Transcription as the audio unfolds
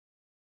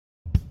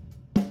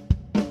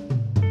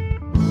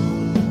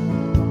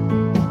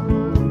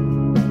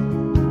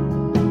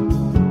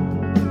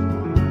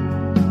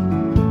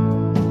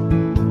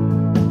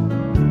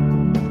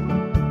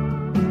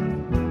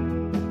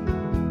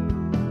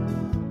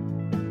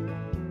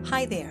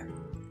Hi there,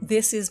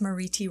 this is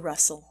Marie T.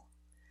 Russell.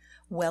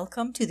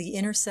 Welcome to the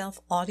Inner Self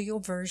audio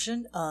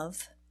version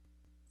of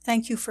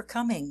Thank You for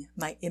Coming,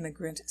 My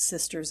Immigrant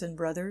Sisters and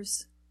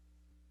Brothers,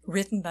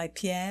 written by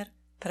Pierre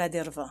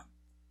Praderva.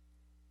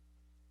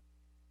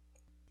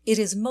 It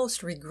is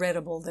most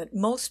regrettable that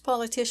most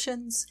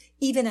politicians,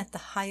 even at the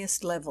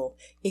highest level,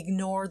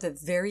 ignore the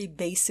very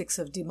basics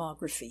of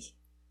demography.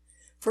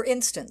 For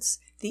instance,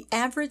 the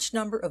average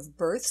number of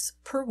births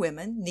per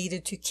woman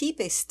needed to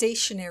keep a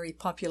stationary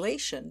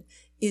population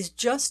is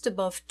just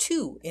above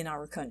 2 in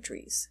our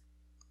countries.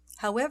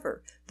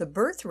 However, the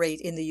birth rate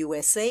in the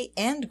USA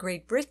and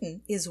Great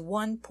Britain is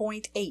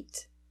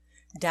 1.8,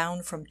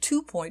 down from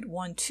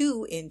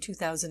 2.12 in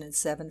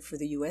 2007 for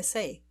the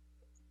USA.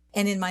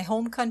 And in my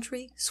home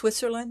country,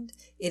 Switzerland,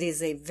 it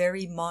is a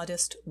very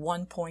modest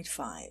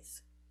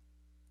 1.5.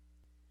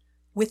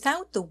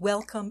 Without the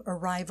welcome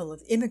arrival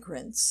of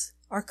immigrants,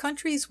 our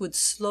countries would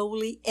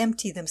slowly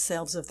empty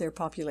themselves of their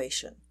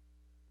population.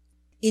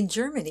 In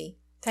Germany,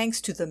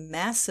 thanks to the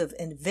massive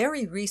and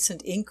very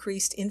recent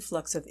increased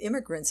influx of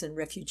immigrants and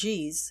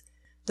refugees,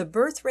 the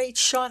birth rate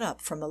shot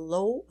up from a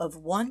low of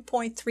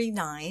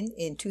 1.39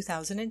 in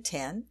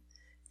 2010,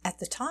 at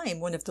the time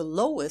one of the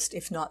lowest,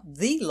 if not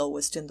the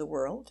lowest in the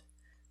world,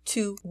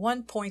 to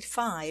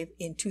 1.5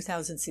 in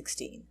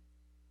 2016.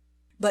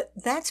 But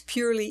that's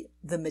purely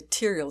the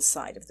material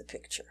side of the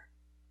picture.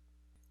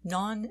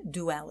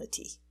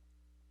 Non-duality.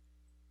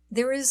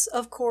 There is,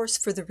 of course,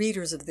 for the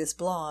readers of this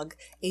blog,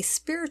 a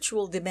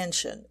spiritual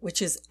dimension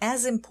which is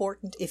as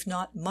important, if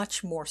not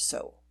much more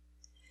so.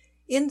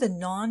 In the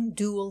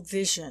non-dual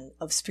vision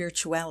of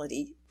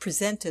spirituality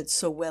presented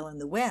so well in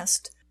the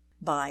West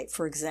by,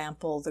 for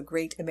example, the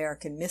great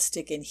American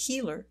mystic and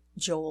healer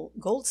Joel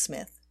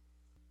Goldsmith,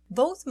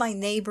 both my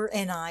neighbor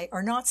and I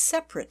are not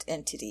separate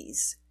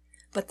entities,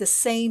 but the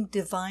same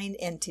divine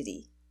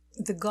entity,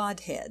 the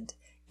Godhead,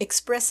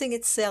 expressing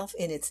itself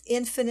in its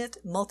infinite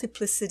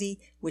multiplicity,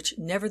 which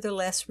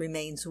nevertheless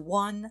remains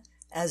one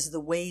as the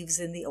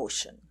waves in the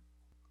ocean.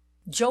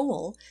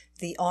 Joel,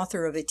 the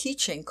author of a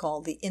teaching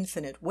called The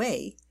Infinite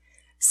Way,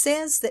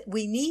 says that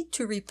we need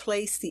to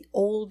replace the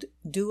old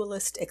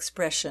dualist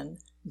expression,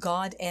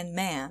 God and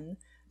man,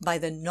 by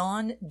the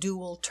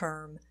non-dual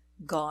term,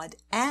 God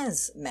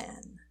as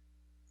man.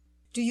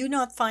 Do you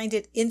not find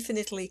it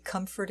infinitely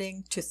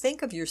comforting to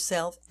think of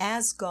yourself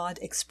as God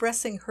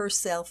expressing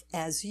herself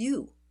as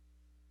you?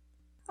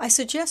 I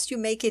suggest you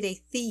make it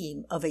a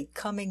theme of a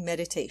coming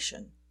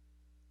meditation.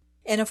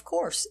 And of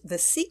course, the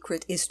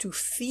secret is to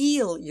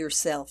feel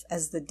yourself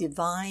as the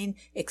divine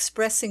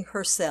expressing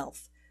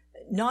herself,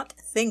 not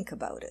think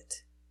about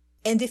it.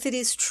 And if it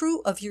is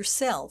true of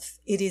yourself,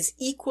 it is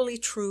equally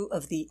true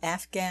of the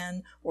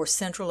Afghan or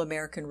Central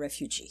American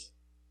refugee.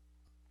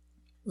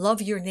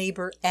 Love your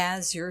neighbor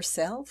as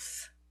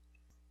yourself?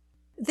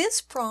 This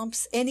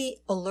prompts any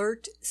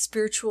alert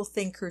spiritual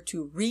thinker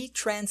to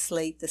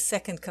retranslate the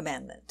second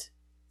commandment,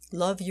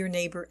 love your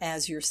neighbor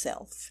as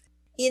yourself,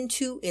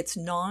 into its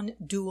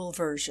non-dual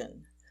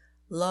version,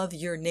 love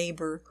your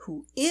neighbor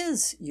who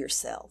is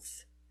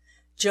yourself,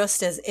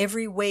 just as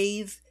every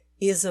wave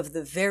is of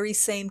the very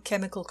same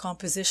chemical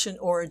composition,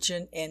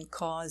 origin, and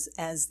cause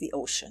as the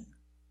ocean.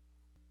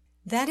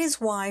 That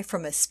is why,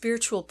 from a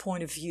spiritual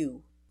point of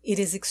view, it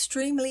is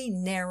extremely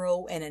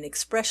narrow and an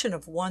expression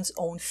of one's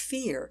own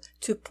fear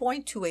to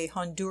point to a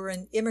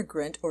Honduran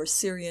immigrant or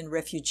Syrian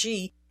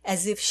refugee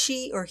as if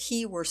she or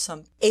he were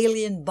some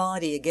alien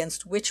body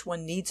against which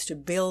one needs to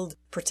build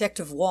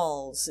protective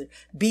walls,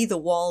 be the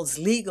walls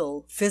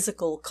legal,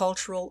 physical,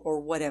 cultural, or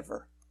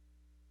whatever.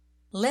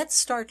 Let's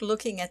start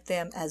looking at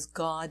them as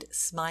God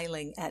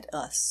smiling at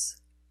us.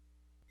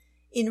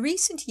 In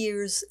recent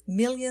years,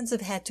 millions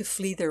have had to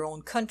flee their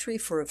own country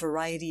for a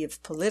variety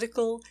of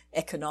political,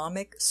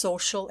 economic,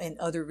 social, and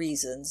other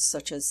reasons,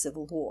 such as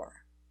civil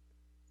war.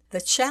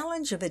 The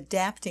challenge of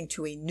adapting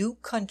to a new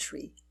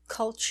country,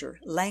 culture,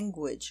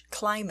 language,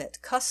 climate,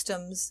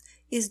 customs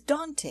is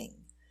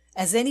daunting,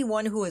 as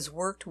anyone who has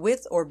worked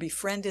with or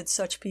befriended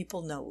such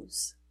people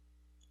knows.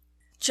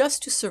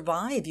 Just to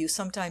survive, you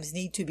sometimes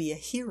need to be a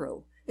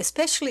hero,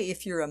 especially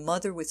if you're a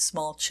mother with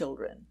small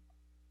children.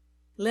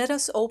 Let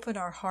us open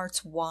our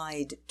hearts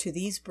wide to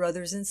these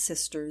brothers and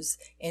sisters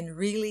and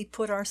really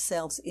put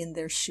ourselves in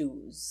their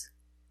shoes.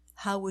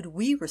 How would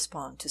we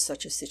respond to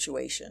such a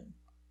situation?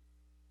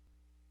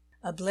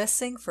 A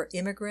blessing for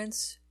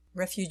immigrants,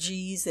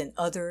 refugees, and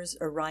others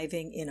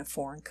arriving in a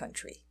foreign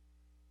country.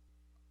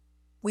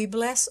 We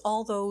bless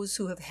all those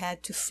who have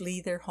had to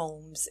flee their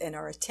homes and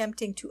are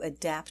attempting to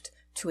adapt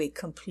to a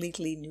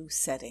completely new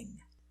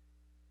setting.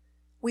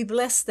 We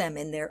bless them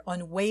in their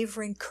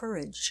unwavering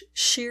courage,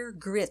 sheer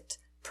grit,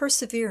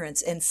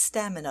 perseverance, and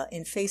stamina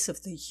in face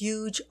of the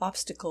huge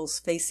obstacles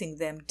facing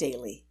them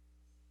daily.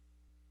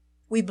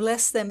 We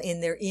bless them in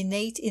their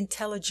innate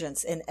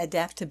intelligence and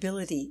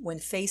adaptability when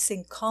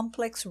facing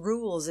complex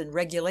rules and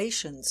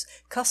regulations,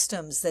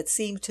 customs that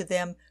seem to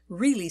them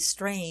really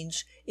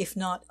strange, if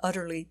not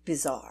utterly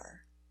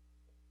bizarre.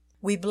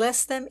 We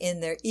bless them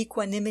in their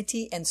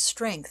equanimity and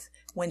strength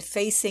when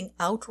facing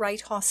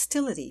outright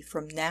hostility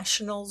from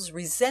nationals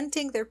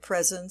resenting their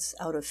presence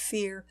out of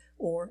fear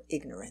or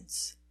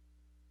ignorance.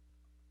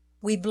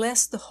 We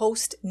bless the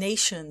host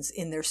nations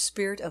in their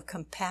spirit of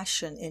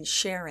compassion and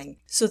sharing,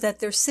 so that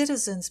their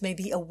citizens may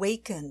be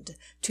awakened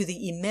to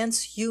the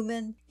immense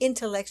human,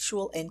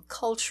 intellectual, and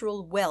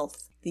cultural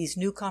wealth these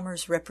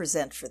newcomers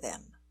represent for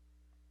them.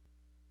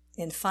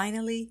 And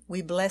finally,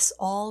 we bless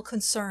all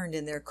concerned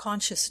in their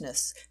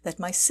consciousness that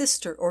my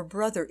sister or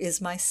brother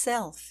is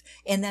myself,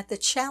 and that the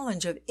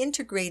challenge of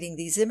integrating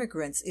these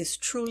immigrants is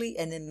truly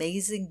an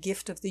amazing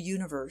gift of the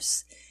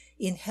universe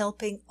in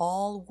helping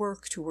all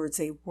work towards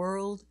a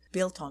world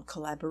built on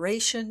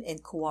collaboration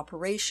and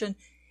cooperation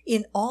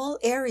in all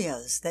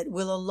areas that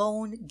will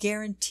alone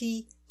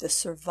guarantee the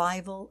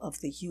survival of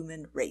the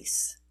human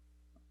race.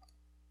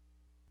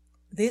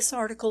 This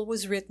article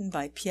was written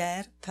by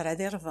Pierre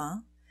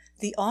Pradervin,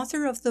 the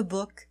author of the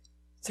book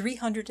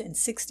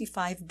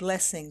 365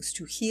 Blessings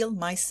to Heal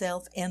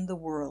Myself and the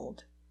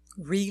World,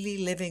 Really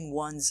Living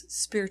One's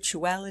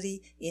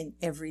Spirituality in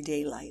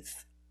Everyday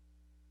Life.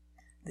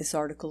 This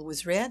article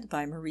was read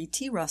by Marie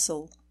T.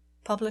 Russell,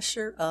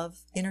 publisher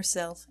of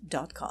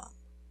InnerSelf.com.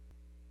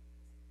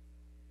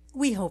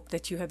 We hope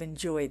that you have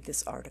enjoyed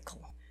this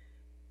article.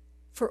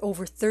 For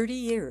over 30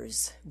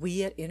 years,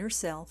 we at Inner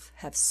Self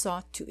have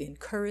sought to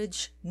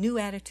encourage new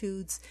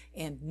attitudes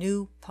and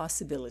new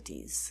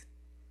possibilities.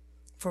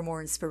 For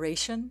more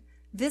inspiration,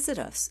 visit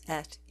us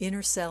at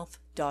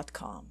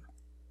InnerSelf.com.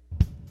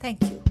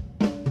 Thank you.